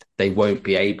shift. They won't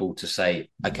be able to say,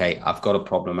 okay, I've got a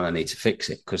problem and I need to fix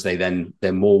it, because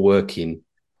they're more working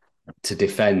to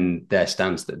defend their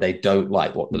stance that they don't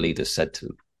like what the leaders said to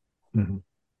them. Mm-hmm.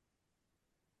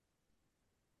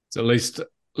 So at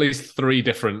least three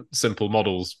different simple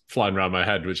models flying around my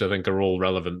head, which I think are all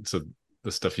relevant to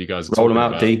the stuff you guys are Roll them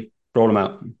talking out, about. D. Roll them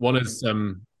out. One is,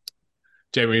 Jamie,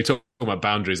 when you're talking about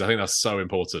boundaries, I think that's so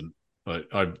important. Like,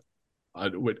 I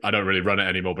don't really run it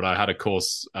anymore, but I had a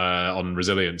course on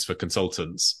resilience for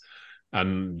consultants,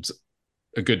 and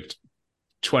a good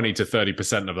 20 to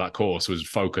 30% of that course was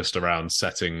focused around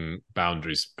setting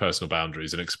boundaries, personal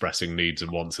boundaries, and expressing needs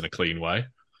and wants in a clean way.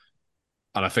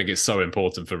 And I think it's so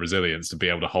important for resilience to be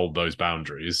able to hold those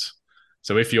boundaries.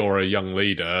 So if you're a young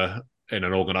leader in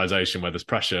an organization where there's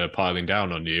pressure piling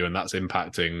down on you and that's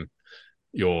impacting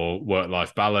your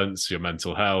work-life balance, your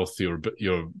mental health, your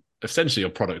essentially your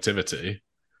productivity,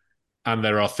 and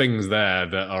there are things there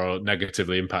that are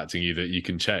negatively impacting you that you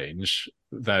can change,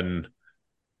 then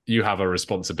you have a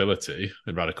responsibility,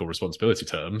 in radical responsibility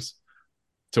terms,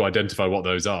 to identify what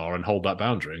those are and hold that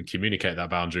boundary and communicate that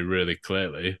boundary really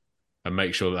clearly and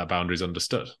make sure that boundary is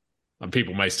understood. And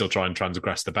people may still try and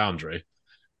transgress the boundary.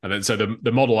 And then so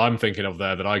the model I'm thinking of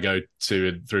there that I go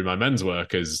to through my men's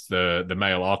work is the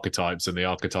male archetypes and the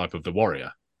archetype of the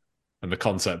warrior. And the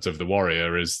concept of the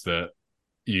warrior is that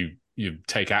you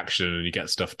take action and you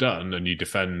get stuff done and you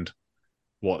defend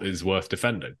what is worth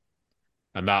defending.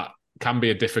 And that can be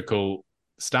a difficult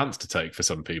stance to take for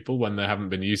some people when they haven't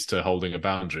been used to holding a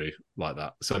boundary like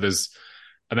that. So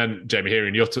and then Jamie,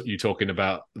 hearing you talking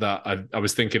about that, I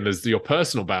was thinking there's your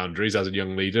personal boundaries as a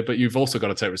young leader, but you've also got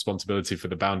to take responsibility for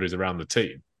the boundaries around the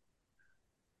team.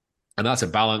 And that's a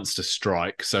balance to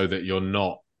strike so that you're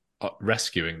not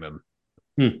rescuing them.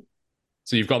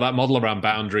 So you've got that model around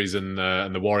boundaries and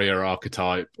the warrior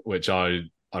archetype, which I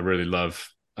really love.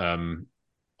 I'm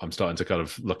starting to kind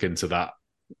of look into that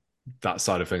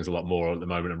side of things a lot more at the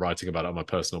moment and writing about it on my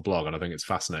personal blog. And I think it's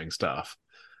fascinating stuff.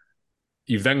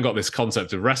 You've then got this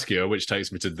concept of rescuer, which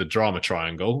takes me to the drama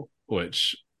triangle,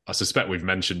 which I suspect we've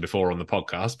mentioned before on the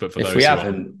podcast. But for if those we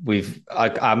haven't,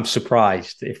 I'm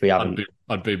surprised if we haven't.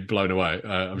 I'd be blown away.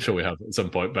 I'm sure we have at some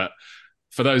point. But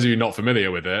for those of you not familiar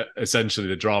with it, essentially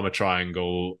the drama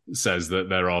triangle says that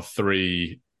there are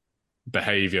three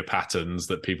behavior patterns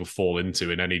that people fall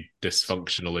into in any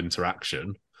dysfunctional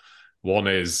interaction. One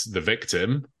is the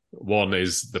victim, one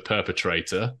is the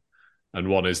perpetrator, and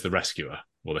one is the rescuer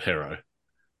or the hero.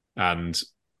 And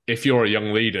if you're a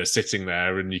young leader sitting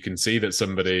there and you can see that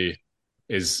somebody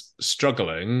is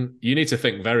struggling, you need to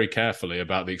think very carefully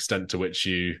about the extent to which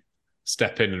you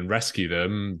step in and rescue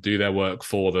them, do their work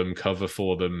for them, cover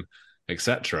for them,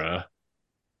 etc.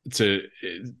 To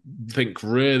think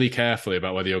really carefully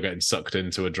about whether you're getting sucked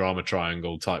into a drama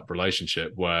triangle type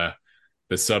relationship where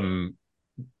there's some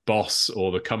boss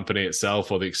or the company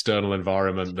itself or the external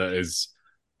environment that is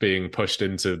being pushed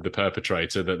into the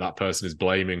perpetrator, that person is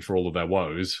blaming for all of their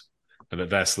woes and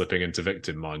that they're slipping into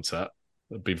victim mindset.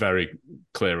 Be very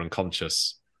clear and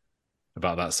conscious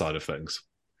about that side of things.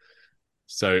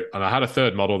 So, and I had a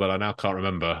third model that I now can't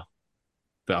remember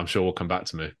that I'm sure will come back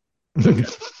to me.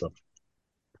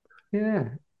 Yeah.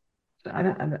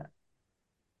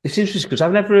 It's interesting because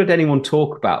I've never heard anyone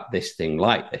talk about this thing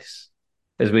like this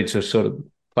as we just sort of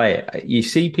play it. You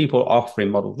see people offering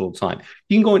models all the time.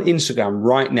 You can go on Instagram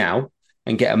right now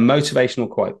and get a motivational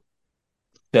quote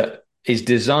that is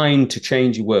designed to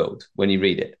change your world when you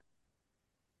read it.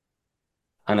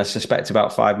 And I suspect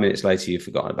about 5 minutes later, you've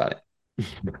forgotten about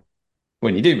it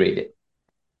when you do read it.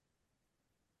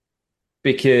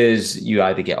 Because you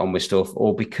either get on with stuff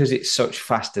or because it's such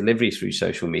fast delivery through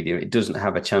social media, it doesn't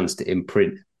have a chance to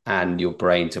imprint and your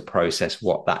brain to process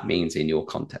what that means in your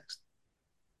context.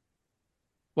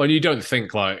 Well, you don't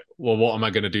think like, well, what am I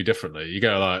going to do differently? You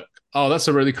go like, oh, that's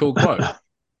a really cool quote.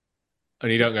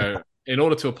 And you don't go, in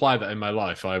order to apply that in my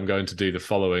life, I'm going to do the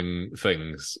following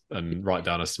things and write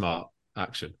down a smart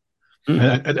action.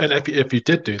 And if you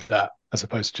did do that, as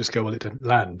opposed to just go, well, it didn't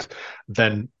land,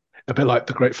 then a bit like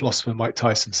the great philosopher Mike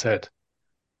Tyson said,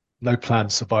 no plan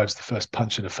survives the first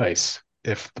punch in the face.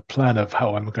 If the plan of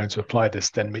how I'm going to apply this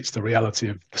then meets the reality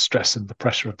of the stress and the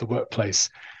pressure of the workplace,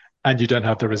 and you don't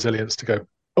have the resilience to go,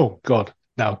 oh God,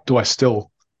 now do I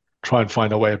still try and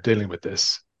find a way of dealing with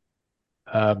this?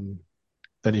 Then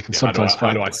you can sometimes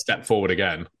How do find I step forward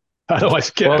again? how do I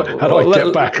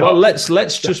get back up?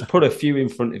 Let's just put a few in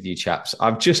front of you, chaps.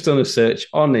 I've just done a search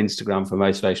on Instagram for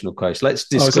motivational quotes. Let's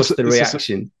discuss the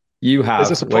reaction you have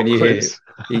when you hear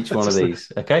each one of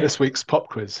these. Okay. This week's pop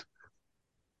quiz.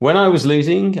 When I was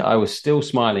losing, I was still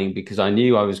smiling because I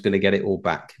knew I was going to get it all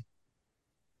back.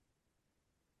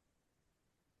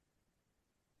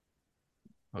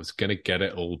 I was going to get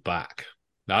it all back.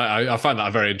 Now, I find that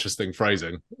a very interesting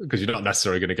phrasing because you're not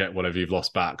necessarily going to get whatever you've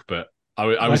lost back, but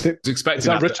I was expecting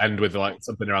that to end with like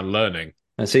something around learning.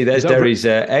 And see, there's Derry's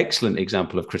excellent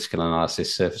example of critical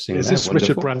analysis surfacing. Is this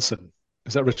Richard Branson?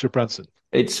 Is that Richard Branson?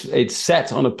 It's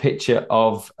set on a picture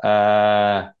of,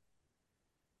 I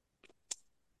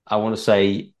want to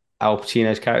say, Al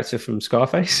Pacino's character from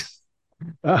Scarface.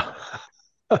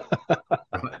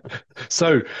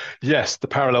 So, yes, the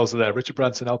parallels are there. Richard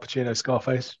Branson, Al Pacino,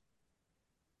 Scarface.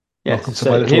 Yes.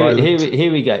 So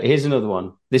here we go. Here's another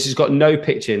one. This has got no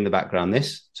picture in the background,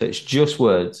 so it's just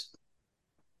words.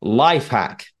 Life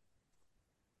hack.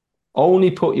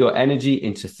 Only put your energy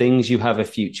into things you have a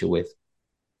future with.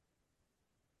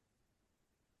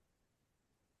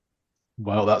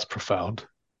 Well, that's profound.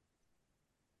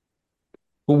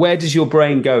 Well, where does your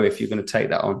brain go if you're going to take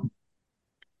that on?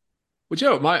 Well, you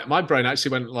know, my brain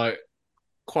actually went like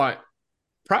quite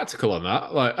practical on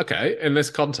that. Like, okay, in this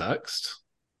context,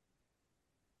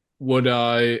 would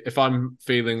I, if I'm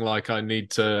feeling like I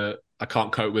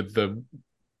can't cope with the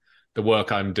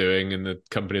work I'm doing in the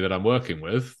company that I'm working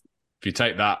with, if you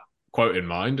take that quote in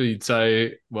mind, you'd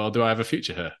say, well, do I have a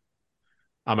future here?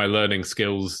 Am I learning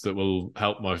skills that will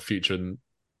help my future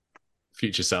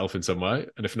self in some way?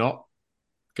 And if not,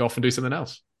 go off and do something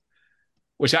else.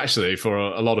 Which actually, for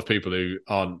a lot of people who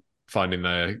aren't finding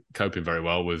they're coping very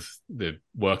well with the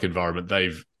work environment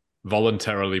they've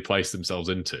voluntarily placed themselves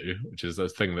into, which is the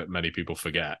thing that many people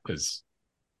forget, is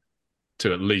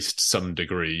to at least some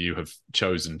degree you have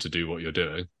chosen to do what you're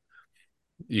doing.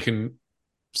 You can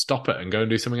stop it and go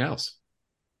and do something else.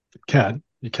 You can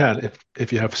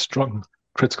if you have strong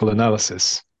critical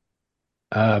analysis,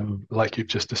 like you've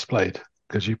just displayed,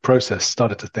 because you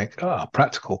started to think,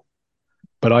 practical.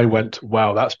 But I went,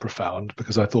 wow, that's profound,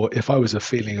 because I thought if I was a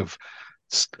feeling of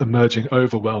emerging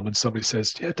overwhelm and somebody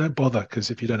says, yeah, don't bother, because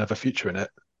if you don't have a future in it,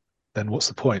 then what's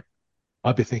the point?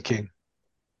 I'd be thinking,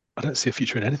 I don't see a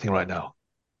future in anything right now.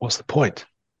 What's the point?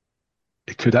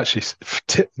 It could actually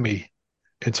tip me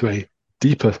into a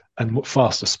deeper and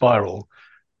faster spiral,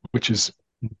 which is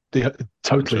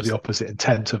totally the opposite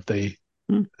intent of the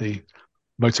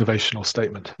motivational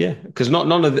statement. Yeah, because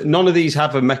none of these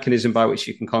have a mechanism by which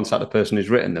you can contact the person who's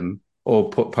written them or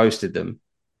posted them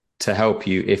to help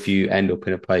you if you end up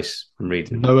in a place and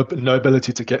reading them. No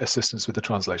ability to get assistance with the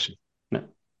translation. No,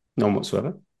 none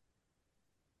whatsoever.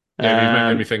 Yeah, it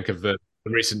made me think of the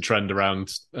recent trend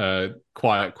around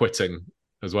quiet quitting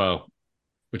as well,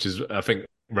 which is, I think,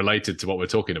 related to what we're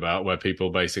talking about, where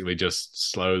people basically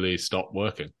just slowly stop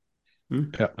working.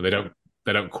 Yeah. And they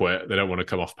don't quit. They don't want to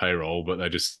come off payroll, but they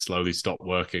just slowly stop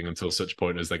working until such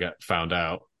point as they get found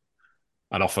out.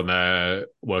 And often they're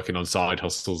working on side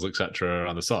hustles, etc.,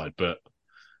 on the side. But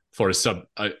for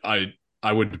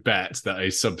I would bet that a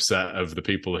subset of the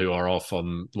people who are off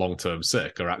on long-term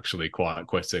sick are actually quiet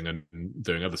quitting and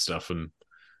doing other stuff and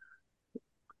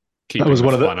keeping. That was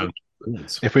one of the.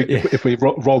 If we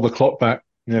roll the clock back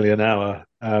nearly an hour,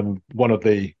 one of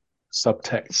the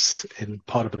subtext in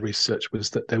part of the research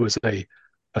was that there was a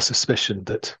suspicion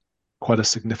that quite a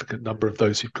significant number of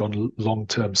those who've gone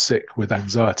long-term sick with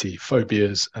anxiety,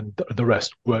 phobias, and the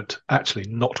rest weren't actually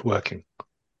not working.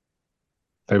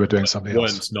 They were doing something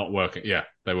else. Weren't not working. Yeah,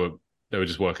 they were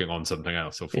just working on something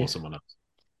else or for someone else.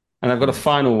 And I've got a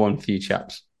final one for you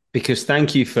chaps, because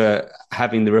thank you for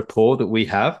having the rapport that we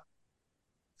have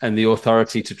and the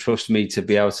authority to trust me to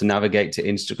be able to navigate to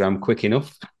Instagram quick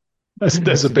enough.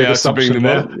 There's a big assumption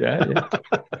there. Yeah.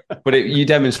 But you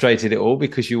demonstrated it all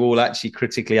because you all actually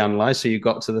critically analysed, so you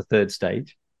got to the third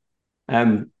stage.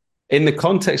 In the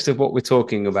context of what we're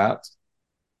talking about,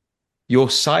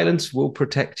 your silence will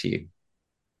protect you.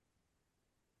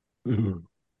 Mm.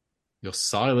 Your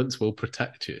silence will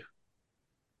protect you.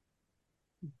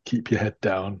 Keep your head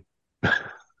down.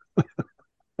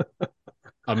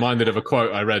 I'm reminded of a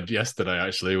quote I read yesterday,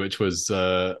 actually, which was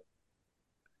the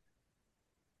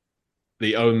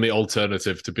only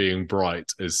alternative to being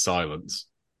bright is silence.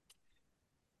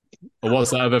 Or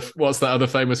what's that other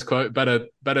famous quote?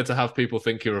 Better to have people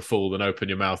think you're a fool than open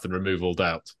your mouth and remove all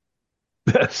doubt.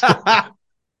 But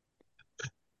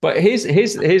here's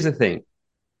the thing.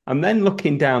 I'm then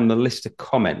looking down the list of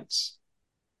comments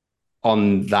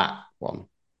on that one.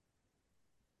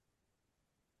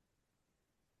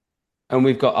 And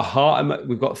we've got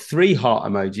we've got 3 heart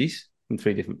emojis from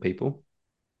 3 different people.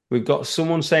 We've got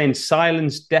someone saying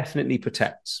silence definitely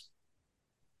protects.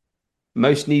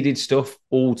 Most needed stuff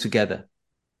all together.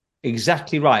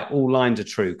 Exactly right. All lines are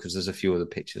true because there's a few other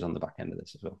pictures on the back end of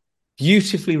this as well.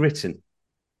 Beautifully written.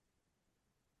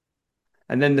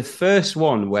 And then the first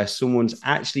one where someone's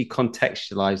actually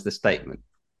contextualized the statement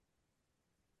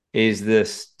is the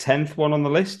 10th one on the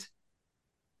list.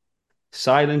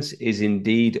 Silence is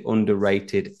indeed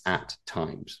underrated at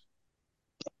times.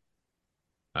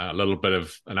 A little bit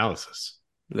of analysis.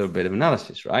 A little bit of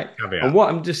analysis, right? Caveat. And what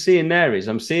I'm just seeing there is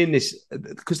I'm seeing this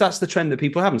because that's the trend that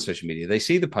people have on social media. They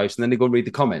see the post and then they go and read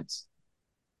the comments.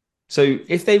 So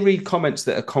if they read comments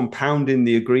that are compounding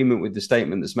the agreement with the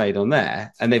statement that's made on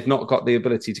there, and they've not got the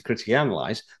ability to critically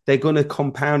analyze, they're going to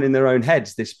compound in their own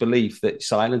heads this belief that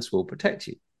silence will protect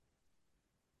you.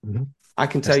 Mm-hmm. I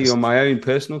can tell you on my own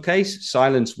personal case,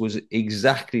 silence was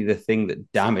exactly the thing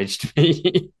that damaged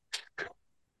me.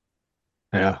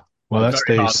 Yeah. Well, that's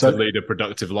very hard to lead a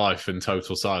productive life in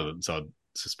total silence, I'd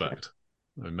suspect.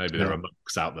 I mean, maybe there are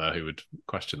monks out there who would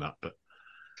question that, but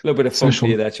a little bit of fun for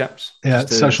you there, chaps. Yeah,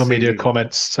 social media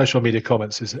comments. Social media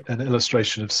comments is an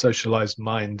illustration of socialized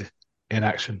mind in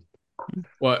action.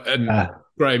 Well, and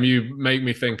Graham, you make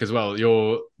me think as well.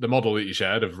 The model that you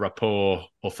shared of rapport,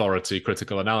 authority,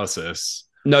 critical analysis.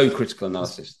 No critical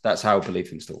analysis. That's how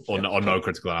belief installs. Or no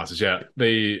critical analysis. Yeah.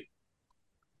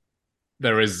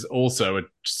 There is also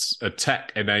a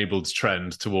tech-enabled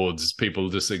trend towards people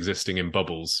just existing in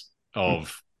bubbles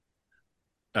of,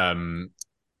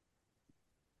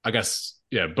 I guess,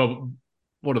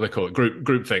 what do they call it?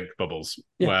 Groupthink bubbles,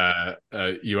 where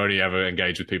you only ever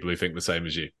engage with people who think the same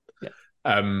as you. Yeah.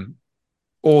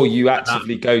 Or you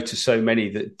actively go to so many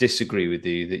that disagree with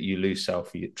you that you lose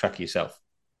track of yourself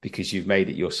because you've made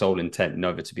it your sole intent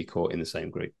never to be caught in the same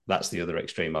group. That's the other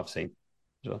extreme I've seen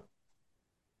as well.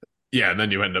 Yeah, and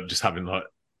then you end up just having like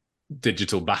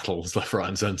digital battles left, right,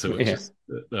 and centre, which is,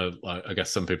 I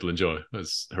guess, some people enjoy.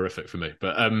 It's horrific for me,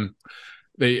 but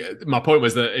my point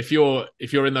was that if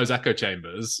you're in those echo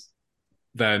chambers,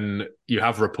 then you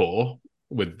have rapport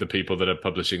with the people that are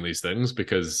publishing these things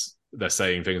because they're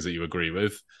saying things that you agree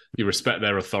with. You respect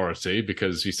their authority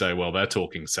because you say, well, they're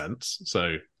talking sense,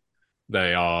 so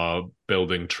they are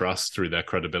building trust through their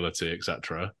credibility,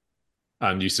 etc.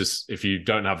 And if you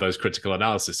don't have those critical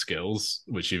analysis skills,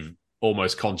 which you've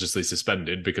almost consciously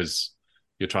suspended because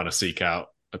you're trying to seek out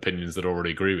opinions that already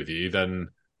agree with you, then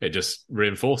it just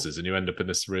reinforces and you end up in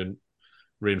this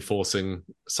reinforcing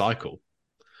cycle.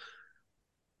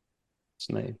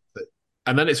 And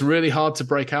then it's really hard to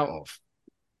break out of.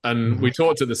 And we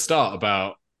talked at the start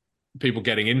about people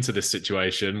getting into this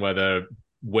situation where they're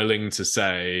willing to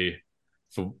say,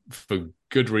 for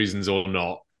good reasons or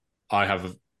not, I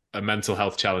have a mental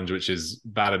health challenge which is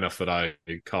bad enough that I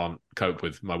can't cope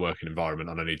with my working environment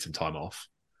and I need some time off.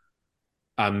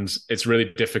 And it's really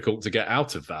difficult to get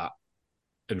out of that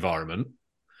environment.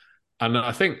 And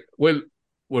I think we're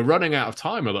running out of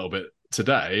time a little bit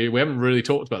today. We haven't really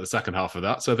talked about the second half of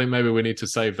that, so I think maybe we need to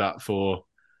save that for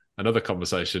another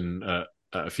conversation at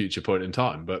a future point in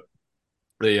time. But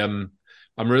I'm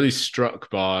really struck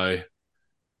by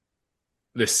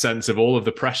this sense of all of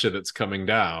the pressure that's coming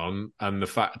down and the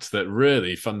fact that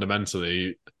really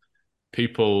fundamentally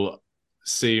people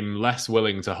seem less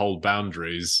willing to hold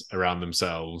boundaries around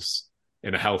themselves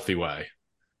in a healthy way.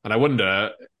 And I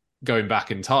wonder, going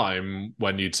back in time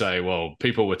when you'd say, well,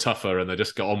 people were tougher and they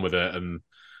just got on with it and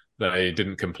they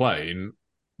didn't complain,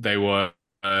 they were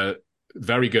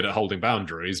very good at holding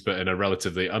boundaries, but in a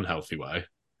relatively unhealthy way.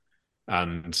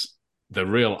 And the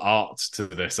real art to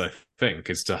this, I think,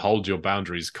 is to hold your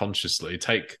boundaries consciously,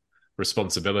 take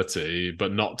responsibility,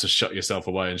 but not to shut yourself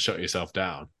away and shut yourself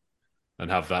down,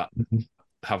 and have that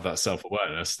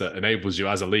self-awareness that enables you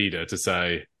as a leader to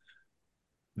say,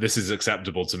 this is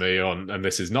acceptable to me and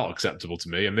this is not acceptable to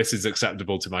me, and this is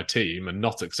acceptable to my team and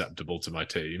not acceptable to my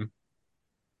team,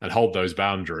 and hold those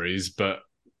boundaries, but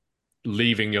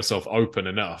leaving yourself open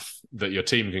enough that your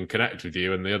team can connect with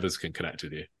you and the others can connect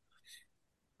with you.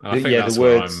 I think that's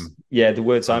the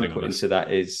words I'm putting to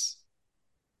that is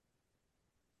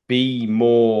be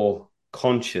more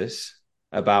conscious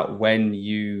about when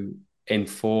you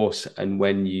enforce and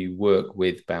when you work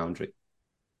with boundary.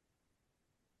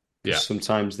 Yeah.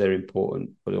 Sometimes they're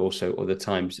important, but also other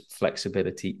times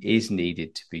flexibility is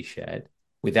needed to be shared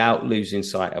without losing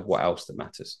sight of what else that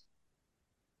matters.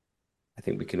 I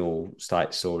think we can all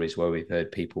cite stories where we've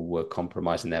heard people were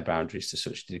compromising their boundaries to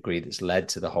such a degree that's led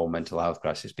to the whole mental health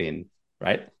crisis being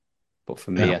right. But for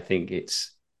me, I think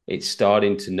it's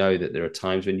starting to know that there are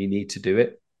times when you need to do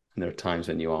it and there are times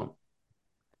when you aren't.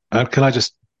 Can I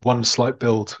just, one slight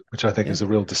build, which I think is a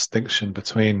real distinction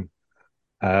between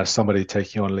somebody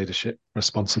taking on leadership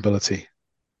responsibility,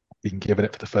 being given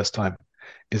it for the first time,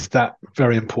 is that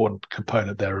very important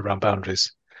component there around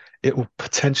boundaries. It will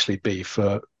potentially be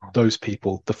for those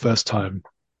people the first time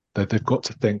that they've got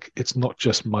to think, it's not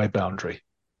just my boundary.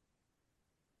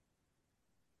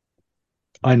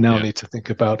 I now need to think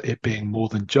about it being more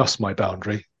than just my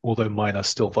boundary, although mine are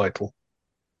still vital.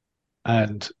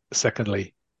 And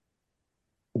secondly,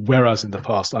 whereas in the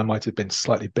past I might have been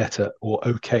slightly better or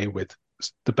okay with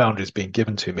the boundaries being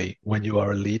given to me, when you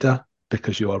are a leader,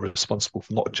 because you are responsible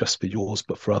for not just for yours,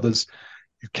 but for others,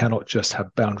 you cannot just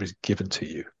have boundaries given to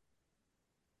you.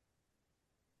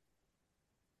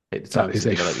 That is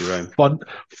a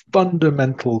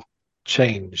fundamental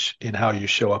change in how you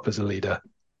show up as a leader,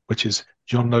 which is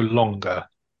you're no longer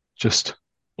just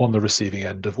on the receiving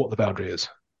end of what the boundary is.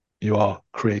 You are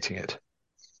creating it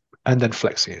and then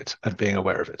flexing it and being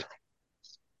aware of it.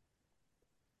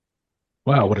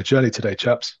 Wow, what a journey today,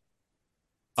 chaps.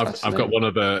 I've got one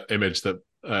other image that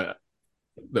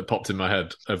popped in my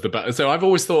head of so I've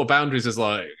always thought of boundaries as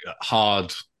like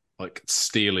hard, like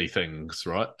steely things,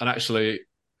 right? And actually,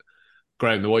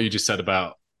 Graham, what you just said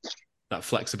about that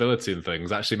flexibility and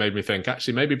things actually made me think,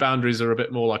 actually, maybe boundaries are a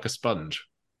bit more like a sponge.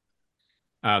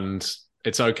 And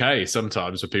it's okay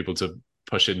sometimes for people to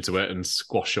push into it and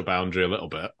squash your boundary a little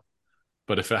bit.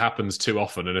 But if it happens too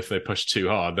often and if they push too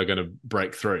hard, they're going to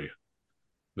break through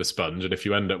the sponge. And if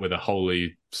you end up with a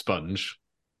holy sponge,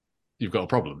 you've got a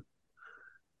problem.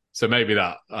 So maybe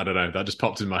that, I don't know, that just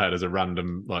popped in my head as a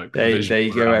random, like, there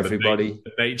you go, everybody.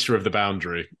 The nature of the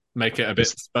boundary. Make it a bit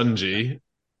spongy,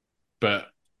 but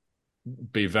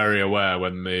be very aware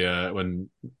when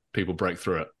people break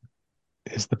through it.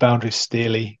 Is the boundary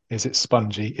steely? Is it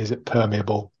spongy? Is it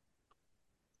permeable?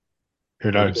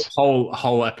 Who knows?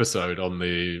 Whole episode on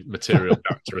the material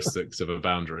characteristics of a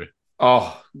boundary.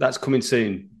 Oh, that's coming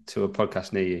soon to a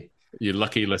podcast near you. You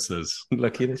lucky listeners.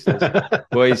 Lucky listeners.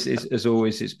 Boys, as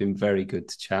always, it's been very good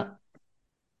to chat.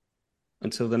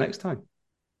 Until the next time.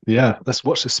 Yeah, let's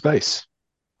watch this space.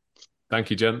 Thank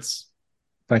you, gents.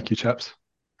 Thank you, chaps.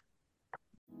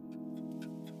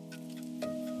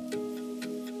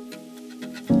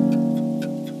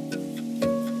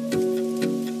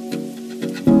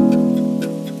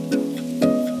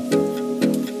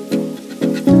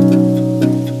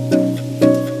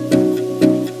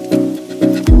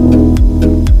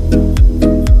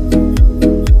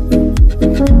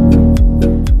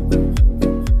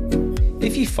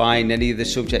 Find any of the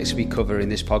subjects we cover in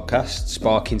this podcast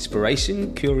spark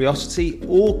inspiration, curiosity,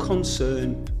 or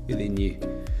concern within you,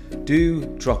 do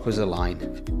drop us a line.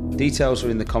 Details are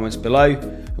in the comments below,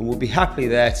 and we'll be happily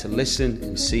there to listen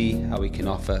and see how we can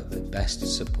offer the best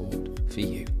support for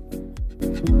you.